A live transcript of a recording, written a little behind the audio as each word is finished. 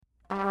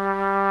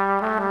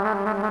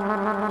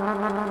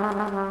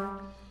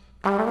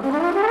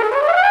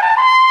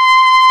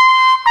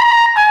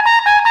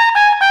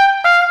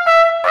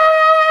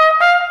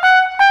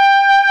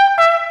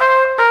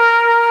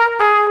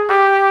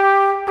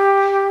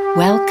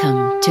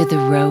Welcome to the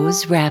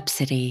Rose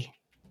Rhapsody.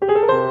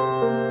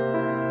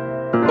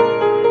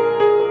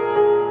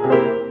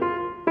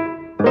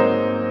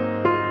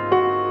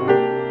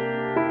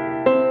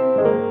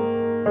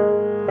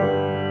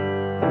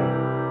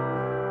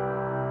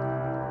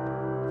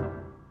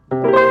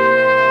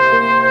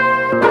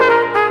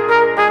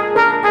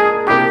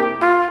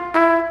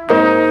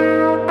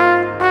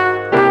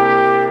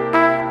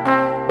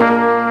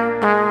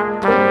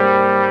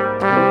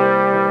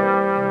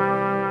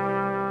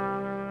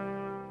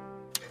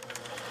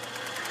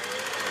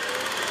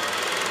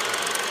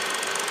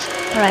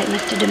 All right,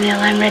 Mr. DeMille,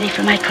 I'm ready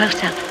for my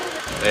close-up.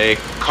 They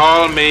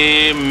call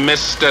me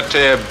Mr.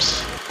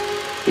 Tibbs.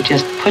 You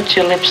just put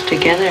your lips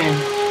together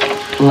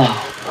and blow.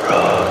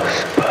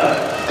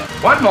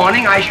 Rosebud. One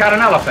morning, I shot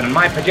an elephant in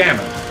my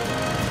pajamas.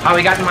 How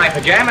he got in my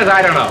pajamas,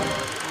 I don't know.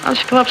 Why don't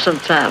you come up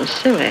sometime,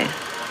 see me?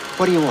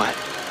 What do you want?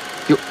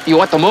 You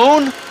want the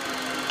moon?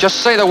 Just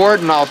say the word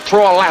and I'll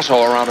throw a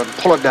lasso around it and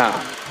pull it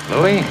down.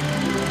 Louis,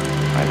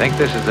 I think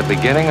this is the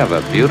beginning of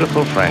a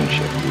beautiful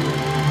friendship.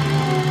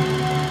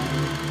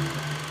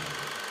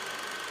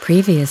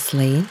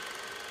 Previously.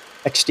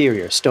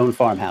 Exterior, Stone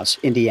Farmhouse,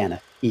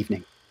 Indiana,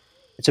 evening.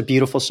 It's a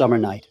beautiful summer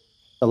night.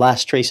 The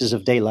last traces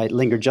of daylight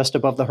linger just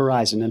above the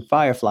horizon and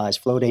fireflies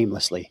float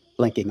aimlessly,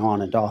 blinking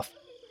on and off.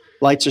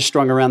 Lights are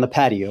strung around the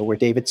patio where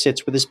David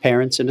sits with his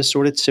parents and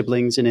assorted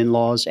siblings and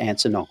in-laws,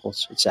 aunts and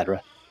uncles,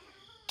 etc.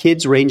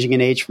 Kids ranging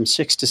in age from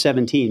 6 to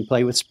 17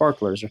 play with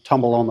sparklers or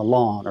tumble on the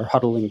lawn or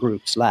huddle in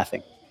groups,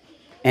 laughing.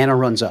 Anna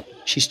runs up.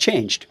 She's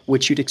changed,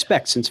 which you'd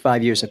expect since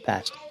 5 years have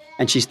passed,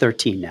 and she's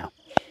 13 now.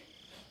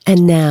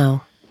 And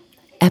now,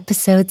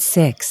 episode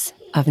 6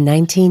 of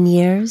 19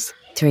 Years,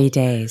 3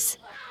 Days.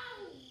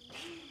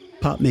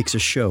 Pop makes a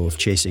show of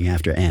chasing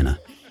after Anna.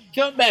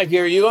 Come back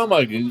here, you. I'm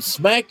going to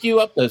smack you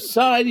up the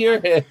side of your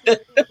head.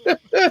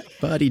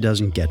 But he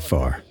doesn't get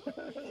far.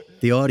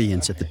 The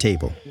audience at the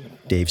table,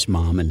 Dave's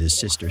mom and his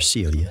sister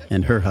Celia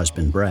and her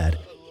husband Brad,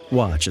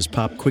 watch as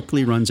Pop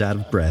quickly runs out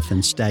of breath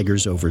and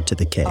staggers over to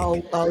the keg.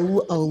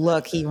 Oh,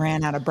 look, he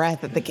ran out of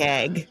breath at the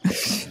keg.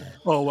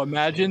 Oh,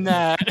 imagine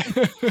that.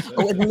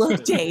 Oh, and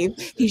look, Dave,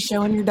 he's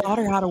showing your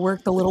daughter how to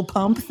work the little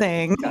pump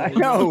thing. I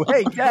know.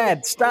 Hey,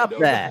 Dad, stop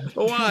that.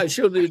 Why?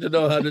 She'll need to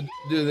know how to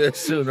do this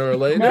sooner or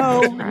later.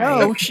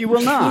 No, she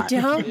will not. You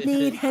don't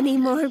need any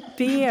more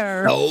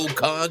beer. Au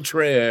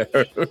contraire.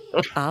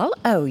 I'll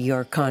owe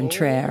your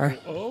contraire.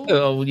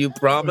 Oh, you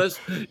promise?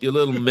 You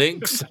little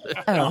minx?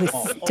 Oh,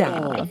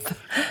 stop.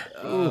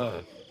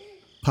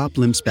 Pop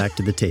limps back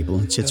to the table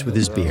and sits with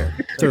his beer,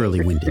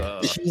 thoroughly winded.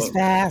 She's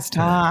fast,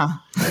 huh?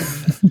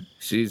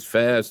 She's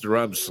fast or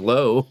I'm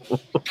slow.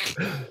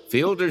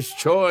 Fielder's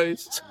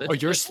choice. Oh,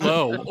 you're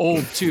slow.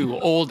 Old, too.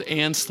 Old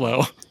and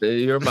slow.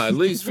 You're my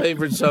least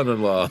favorite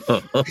son-in-law.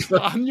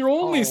 I'm your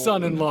only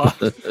son-in-law.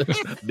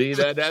 Be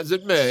that as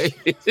it may.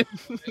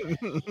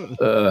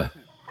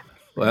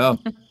 Well,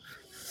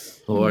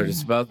 Lord,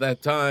 it's about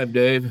that time,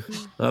 Dave.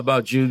 How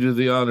about you do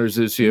the honors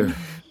this year?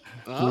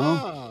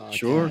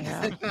 Sure.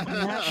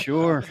 Yeah.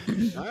 Sure.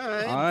 All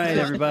right. All right,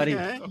 everybody.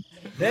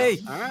 Hey.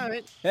 All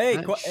right.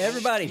 Hey,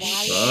 everybody.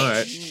 All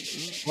right.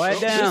 Quiet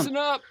down. Listen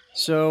up.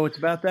 So it's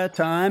about that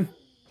time.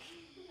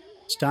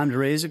 It's time to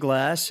raise a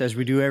glass, as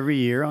we do every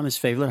year on his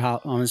favorite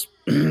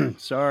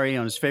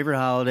favorite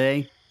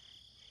holiday,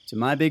 to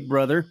my big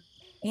brother.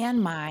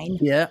 And mine.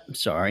 Yeah,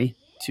 sorry.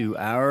 To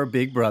our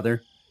big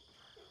brother,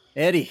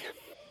 Eddie.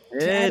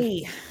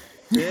 Eddie.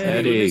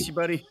 Eddie. Miss you,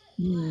 buddy.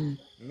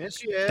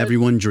 Miss you, Ed.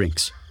 Everyone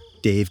drinks,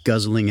 Dave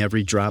guzzling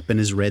every drop in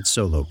his red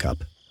solo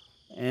cup.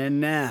 And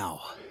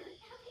now,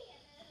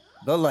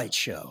 the light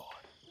show.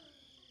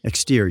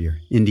 Exterior,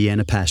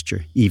 Indiana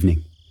pasture,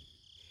 evening.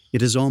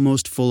 It is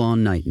almost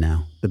full-on night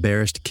now, the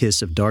barest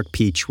kiss of dark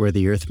peach where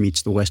the earth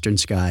meets the western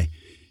sky,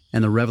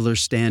 and the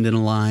revelers stand in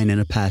a line in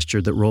a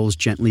pasture that rolls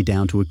gently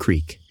down to a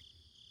creek.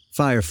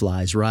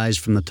 Fireflies rise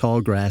from the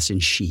tall grass in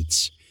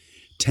sheets,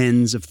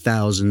 tens of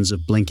thousands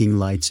of blinking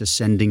lights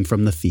ascending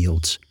from the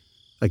fields,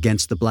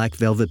 against the black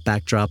velvet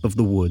backdrop of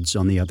the woods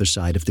on the other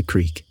side of the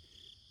creek,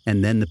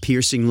 and then the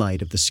piercing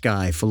light of the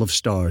sky full of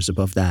stars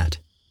above that.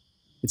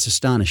 It's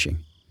astonishing,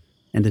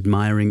 and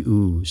admiring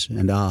oohs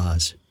and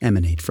ahs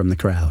emanate from the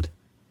crowd.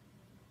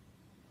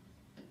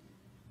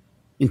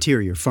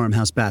 Interior,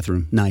 farmhouse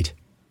bathroom, night.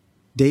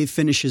 Dave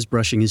finishes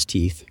brushing his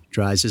teeth,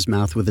 dries his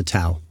mouth with a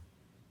towel,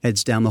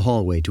 heads down the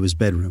hallway to his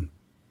bedroom.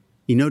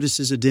 He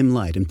notices a dim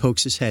light and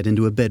pokes his head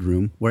into a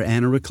bedroom where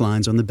Anna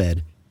reclines on the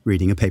bed,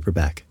 reading a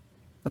paperback.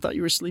 I thought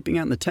you were sleeping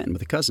out in the tent with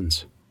the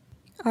cousins.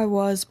 I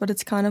was, but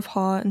it's kind of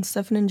hot, and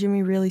Stefan and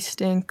Jimmy really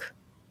stink.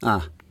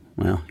 Ah,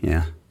 well,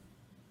 yeah.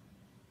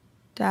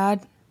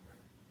 Dad?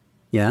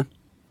 Yeah?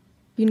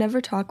 You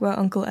never talk about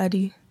Uncle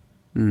Eddie.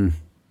 Do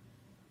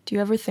you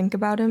ever think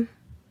about him?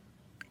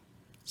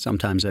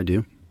 Sometimes I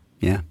do,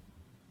 yeah.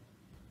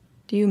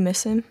 Do you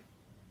miss him?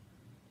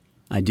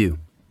 I do,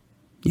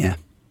 yeah.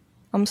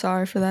 I'm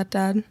sorry for that,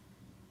 Dad.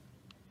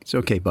 It's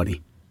okay,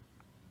 buddy.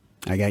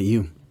 I got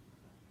you.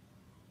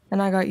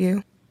 And I got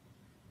you.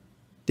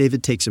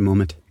 David takes a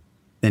moment.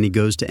 Then he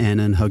goes to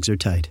Anna and hugs her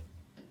tight.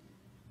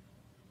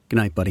 Good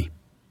night, buddy.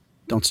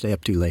 Don't stay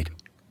up too late.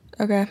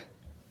 Okay.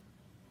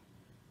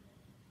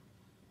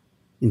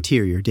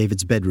 Interior,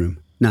 David's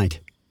bedroom. Night.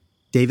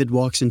 David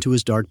walks into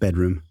his dark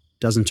bedroom,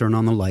 doesn't turn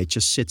on the light,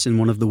 just sits in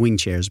one of the wing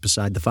chairs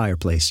beside the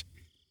fireplace.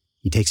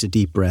 He takes a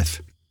deep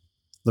breath,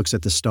 looks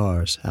at the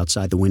stars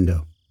outside the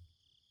window.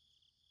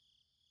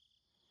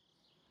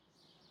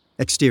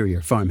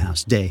 Exterior,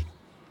 farmhouse, day.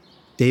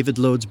 David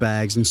loads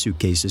bags and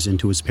suitcases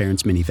into his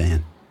parents'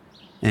 minivan.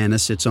 Anna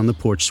sits on the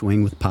porch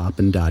swing with Pop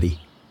and Dottie.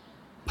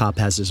 Pop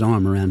has his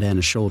arm around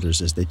Anna's shoulders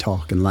as they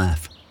talk and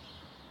laugh.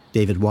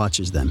 David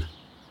watches them,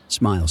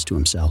 smiles to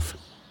himself.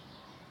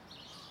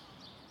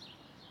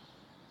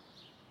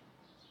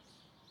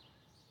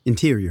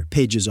 Interior,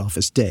 Paige's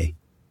office, day.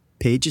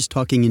 Paige is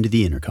talking into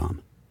the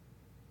intercom.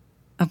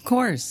 Of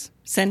course.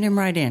 Send him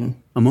right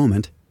in. A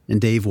moment,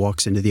 and Dave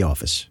walks into the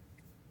office.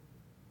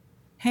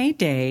 Hey,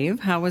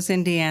 Dave. How was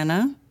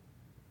Indiana?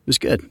 It was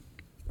good.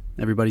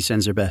 Everybody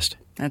sends their best.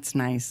 That's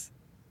nice.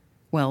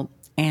 Well,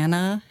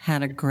 Anna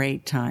had a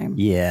great time.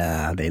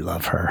 Yeah, they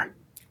love her.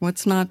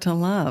 What's not to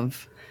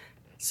love?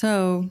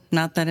 So,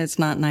 not that it's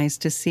not nice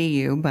to see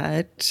you,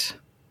 but...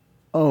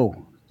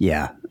 Oh,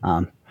 yeah.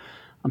 I'm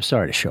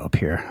sorry to show up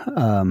here.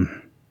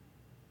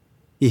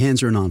 He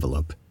hands her an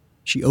envelope.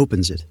 She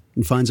opens it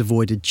and finds a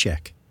voided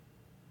check.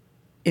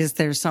 Is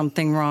there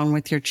something wrong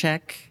with your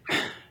check?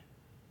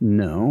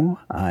 No,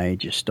 I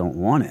just don't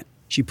want it.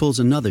 She pulls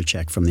another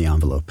check from the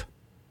envelope.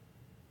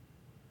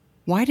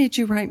 Why did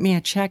you write me a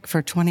check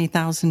for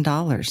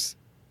 $20,000?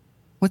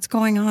 What's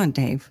going on,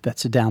 Dave?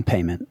 That's a down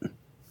payment.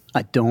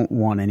 I don't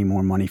want any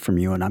more money from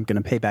you, and I'm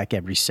going to pay back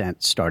every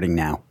cent starting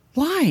now.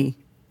 Why?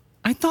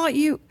 I thought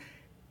you...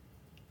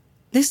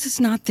 This is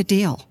not the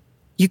deal.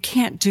 You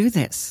can't do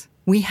this.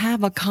 We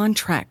have a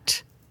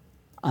contract.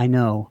 I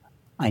know,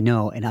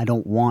 and I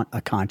don't want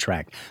a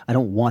contract. I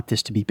don't want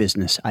this to be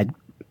business. I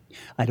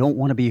don't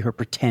want to be her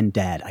pretend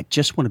dad. I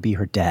just want to be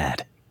her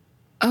dad.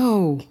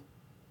 Oh,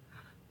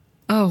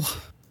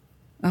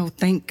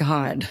 thank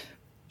God.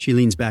 She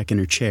leans back in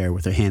her chair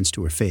with her hands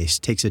to her face,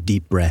 takes a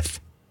deep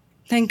breath.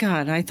 Thank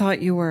God. I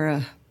thought you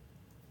were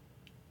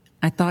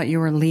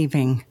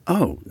leaving.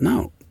 Oh,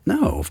 no,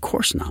 of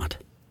course not.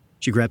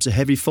 She grabs a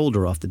heavy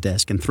folder off the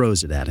desk and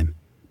throws it at him.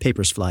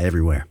 Papers fly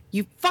everywhere.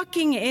 You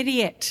fucking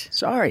idiot.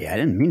 Sorry, I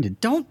didn't mean to...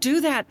 Don't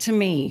do that to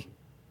me.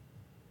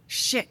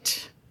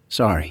 Shit.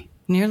 Sorry.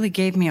 Nearly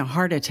gave me a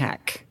heart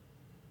attack.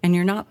 And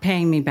you're not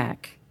paying me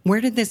back. Where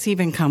did this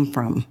even come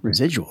from?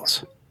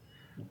 Residuals.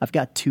 I've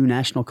got 2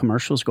 national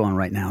commercials going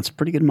right now. It's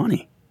pretty good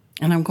money.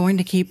 And I'm going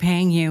to keep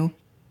paying you.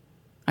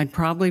 I'd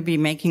probably be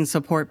making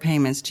support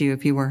payments to you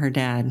if you were her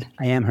dad.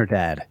 I am her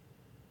dad.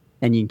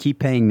 And you can keep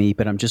paying me,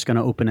 but I'm just going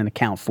to open an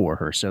account for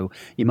her. So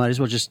you might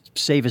as well just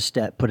save a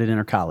step, put it in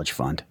her college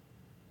fund.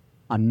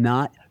 I'm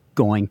not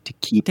going to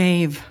keep...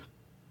 Dave.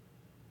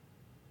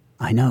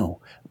 I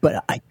know,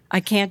 but I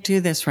can't do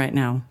this right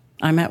now.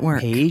 I'm at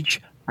work.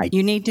 Paige,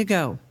 You need to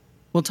go.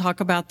 We'll talk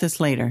about this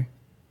later.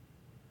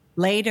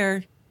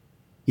 Later.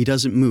 He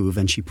doesn't move,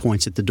 and she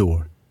points at the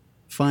door.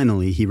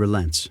 Finally, he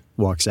relents,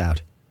 walks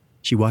out.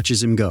 She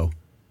watches him go,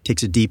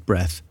 takes a deep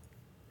breath,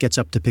 gets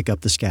up to pick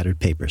up the scattered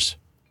papers.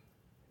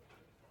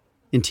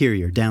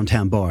 Interior,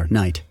 downtown bar,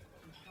 night.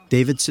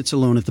 David sits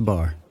alone at the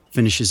bar,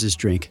 finishes his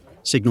drink,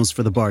 signals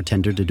for the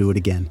bartender to do it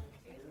again.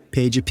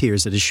 Paige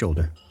appears at his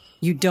shoulder.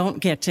 You don't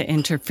get to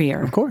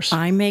interfere. Of course.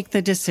 I make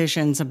the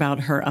decisions about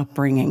her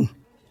upbringing.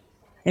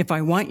 If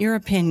I want your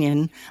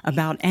opinion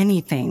about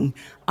anything,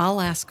 I'll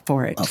ask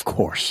for it. Of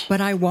course.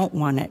 But I won't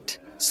want it,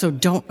 so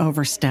don't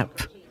overstep.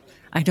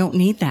 I don't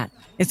need that.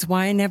 It's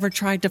why I never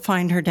tried to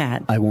find her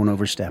dad. I won't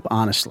overstep,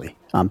 honestly.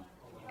 I'm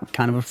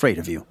kind of afraid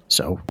of you,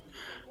 so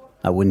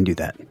I wouldn't do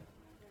that.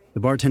 The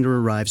bartender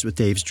arrives with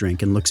Dave's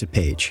drink and looks at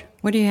Paige.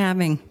 What are you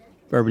having?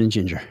 Bourbon and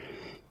ginger.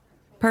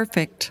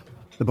 Perfect.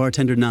 The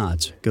bartender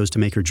nods, goes to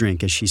make her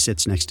drink as she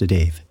sits next to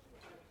Dave.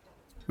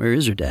 Where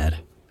is her dad?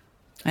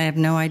 I have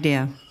no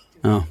idea.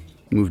 Oh,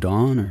 moved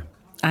on, or?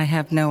 I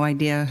have no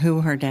idea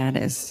who her dad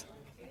is.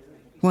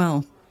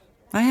 Well,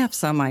 I have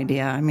some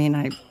idea. I mean,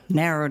 I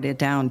narrowed it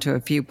down to a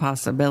few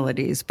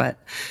possibilities, but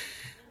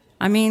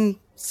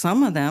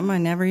some of them I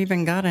never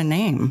even got a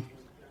name.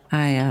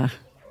 I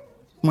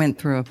went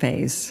through a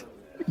phase.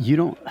 You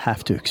don't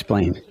have to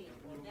explain.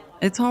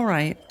 It's all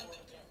right.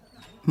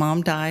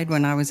 Mom died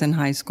when I was in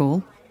high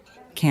school.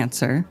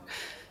 Cancer.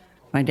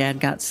 My dad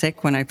got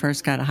sick when I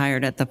first got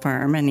hired at the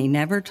firm, and he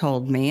never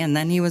told me, and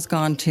then he was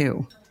gone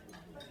too.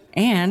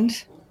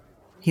 And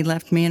he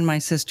left me and my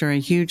sister a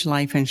huge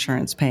life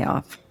insurance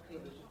payoff.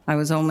 I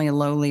was only a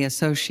lowly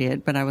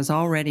associate, but I was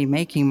already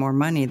making more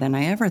money than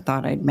I ever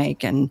thought I'd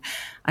make, and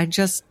I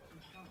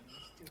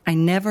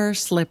never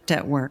slipped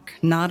at work,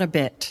 not a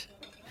bit.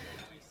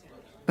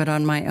 But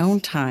on my own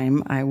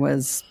time, I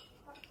was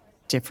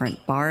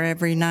different bar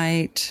every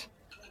night,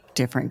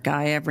 different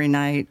guy every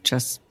night,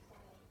 just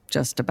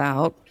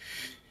about.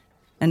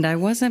 And I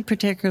wasn't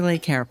particularly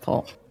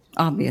careful,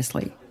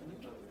 obviously.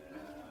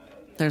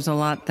 There's a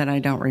lot that I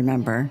don't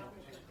remember.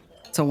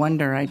 It's a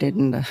wonder I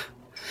didn't.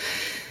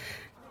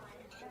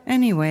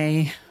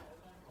 Anyway,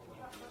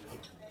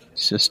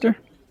 sister?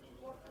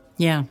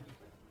 Yeah.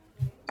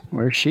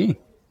 Where's she?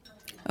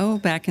 Oh,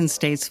 back in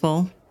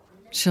Statesville.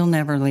 She'll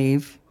never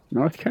leave.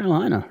 North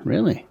Carolina,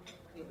 really?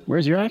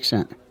 Where's your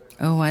accent?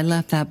 Oh, I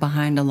left that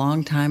behind a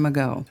long time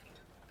ago.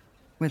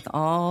 With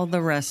all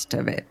the rest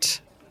of it.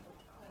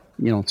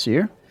 You don't see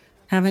her?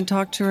 Haven't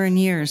talked to her in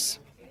years.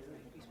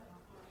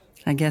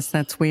 I guess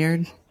that's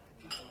weird.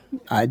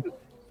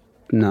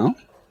 No.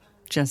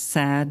 Just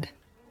sad.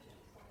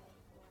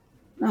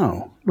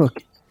 No,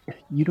 look,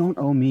 you don't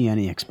owe me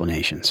any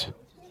explanations.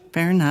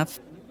 Fair enough.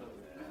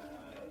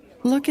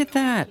 Look at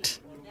that.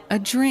 A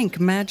drink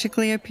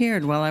magically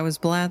appeared while I was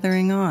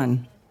blathering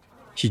on.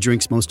 She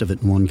drinks most of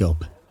it in one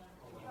gulp.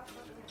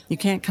 You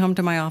can't come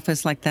to my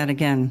office like that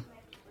again.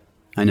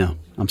 I know.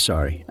 I'm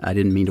sorry. I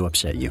didn't mean to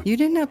upset you. You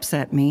didn't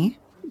upset me.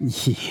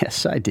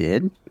 Yes, I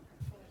did.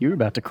 You were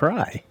about to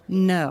cry.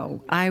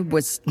 No, I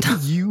was...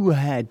 You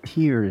had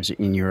tears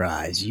in your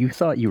eyes. You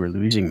thought you were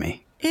losing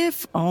me.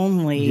 If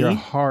only... Your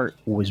heart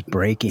was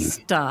breaking.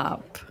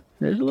 Stop.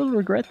 There's a little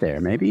regret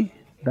there, maybe?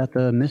 About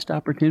the missed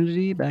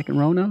opportunity back in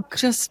Roanoke?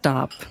 Just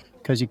stop.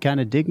 Because you kind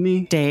of dig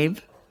me?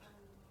 Dave,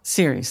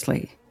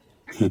 seriously.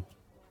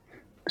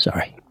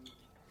 Sorry.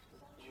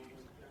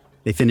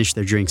 They finish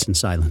their drinks in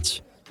silence.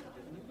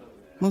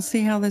 We'll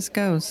see how this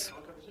goes.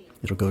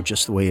 It'll go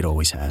just the way it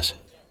always has.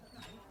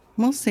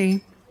 We'll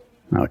see.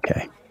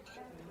 Okay.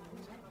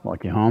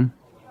 Walk you home?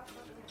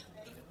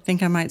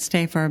 Think I might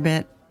stay for a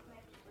bit.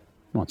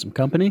 Want some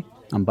company?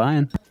 I'm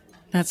buying.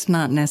 That's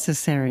not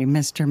necessary,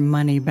 Mr.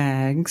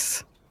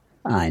 Moneybags.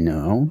 I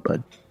know,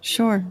 but...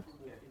 Sure.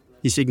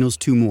 He signals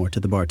 2 more to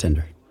the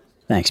bartender.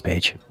 Thanks,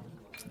 Paige.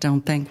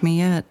 Don't thank me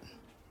yet.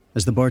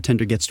 As the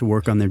bartender gets to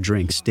work on their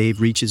drinks, Dave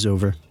reaches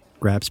over,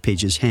 grabs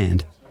Paige's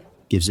hand,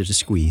 gives it a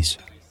squeeze.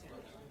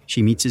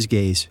 She meets his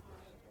gaze,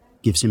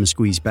 gives him a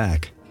squeeze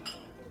back,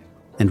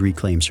 and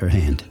reclaims her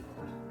hand.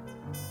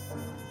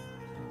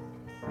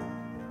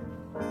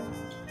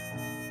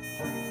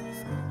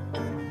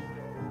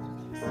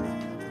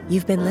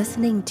 You've been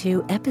listening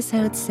to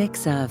Episode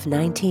 6 of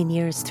 19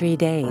 Years, 3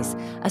 Days,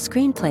 a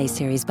screenplay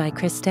series by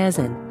Chris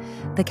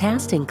Stezin. The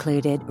cast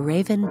included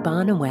Raven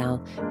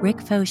Bonniwell, Rick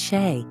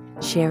Foucheux,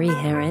 Sheri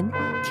Herren,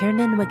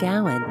 Kiernan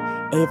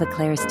McGowan, Ava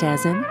Clare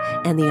Stezin,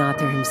 and the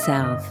author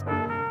himself.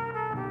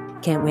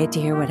 Can't wait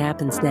to hear what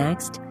happens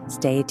next?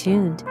 Stay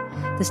tuned.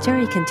 The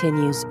story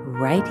continues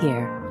right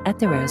here at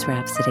the Rose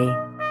Rhapsody.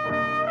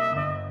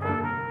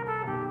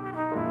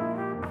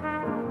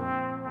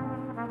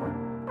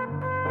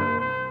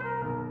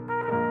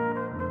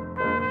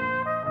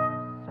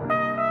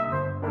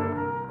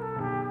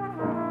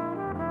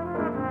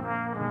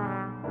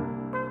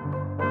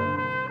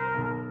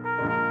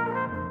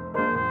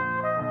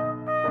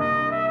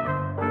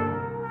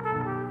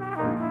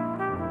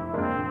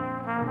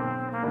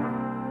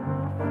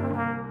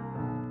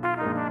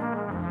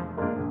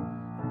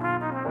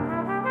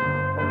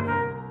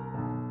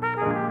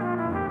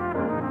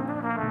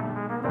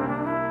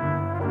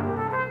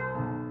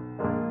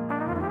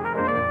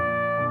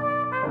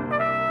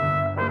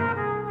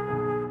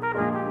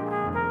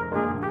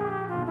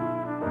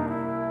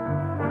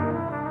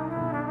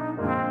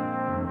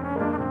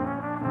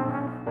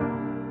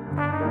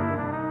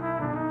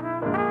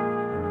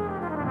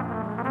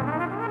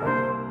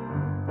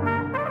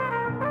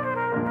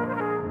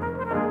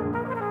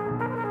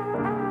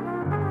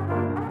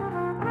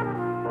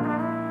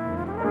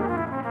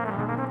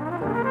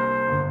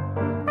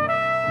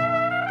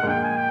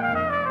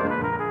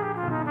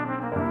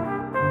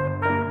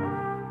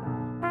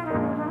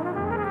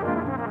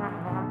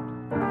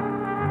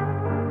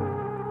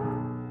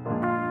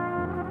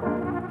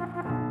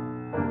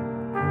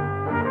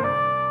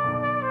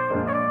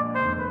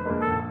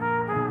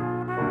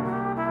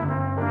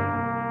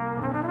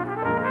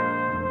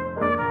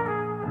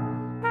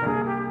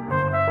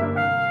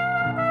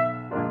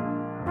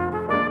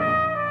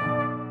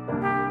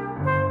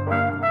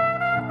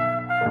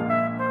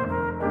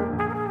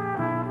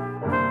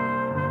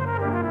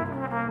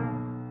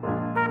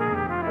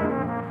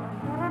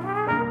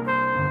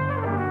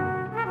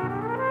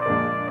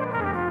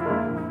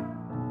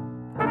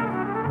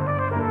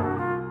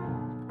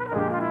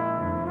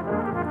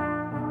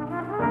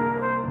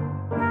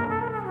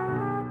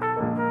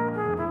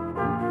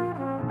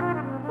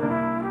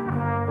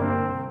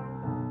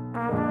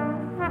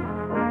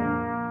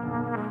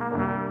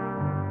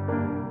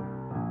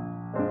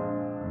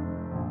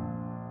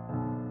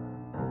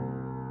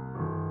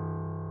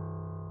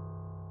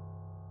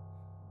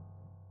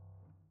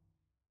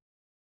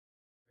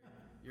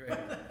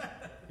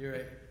 You're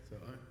right. So,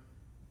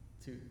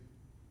 2,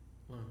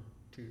 1,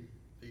 2,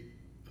 3.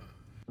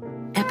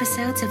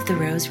 Episodes of The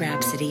Rose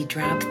Rhapsody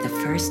drop the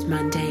first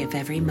Monday of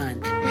every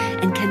month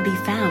and can be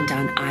found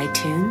on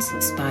iTunes,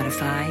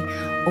 Spotify,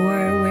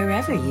 or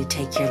wherever you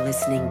take your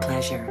listening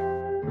pleasure.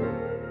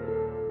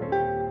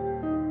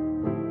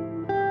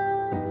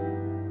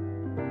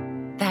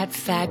 That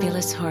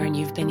fabulous horn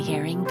you've been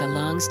hearing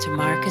belongs to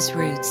Marcus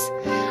Roots,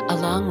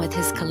 along with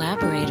his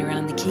collaborator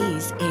on the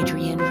keys,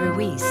 Adrian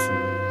Ruiz.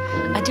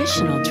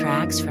 Additional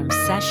tracks from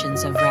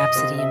sessions of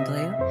Rhapsody in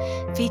Blue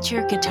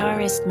feature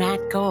guitarist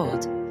Matt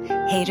Gold,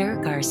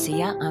 Hader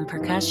Garcia on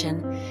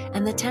percussion,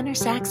 and the tenor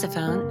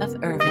saxophone of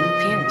Irvin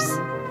Pierce.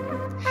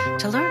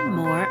 To learn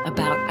more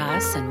about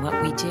us and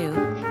what we do,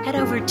 head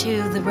over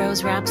to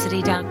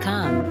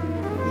theroserhapsody.com.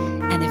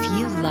 And if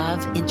you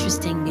love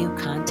interesting new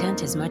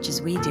content as much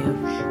as we do,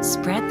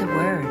 spread the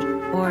word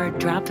or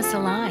drop us a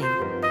line.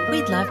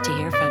 We'd love to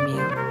hear from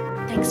you.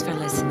 Thanks for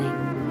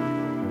listening.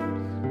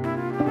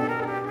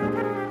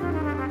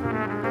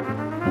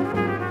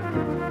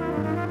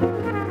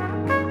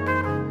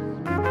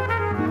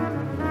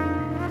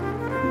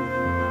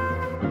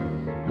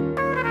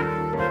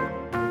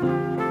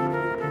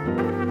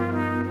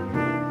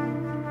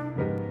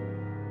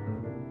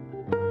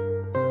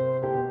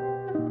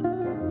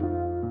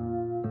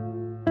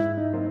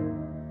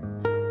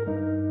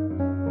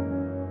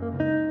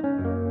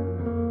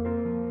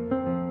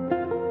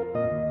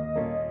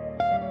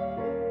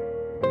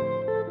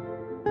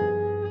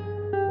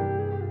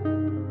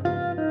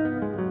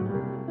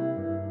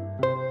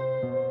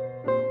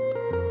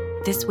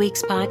 This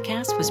week's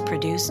podcast was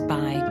produced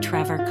by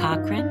Trevor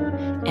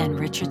Cochran and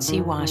Richard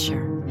C.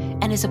 Washer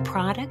and is a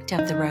product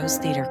of the Rose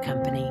Theater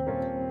Company.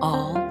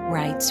 All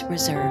rights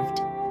reserved.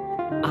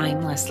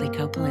 I'm Leslie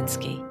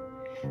Kopolinsky.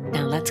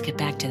 Now let's get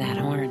back to that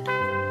horn.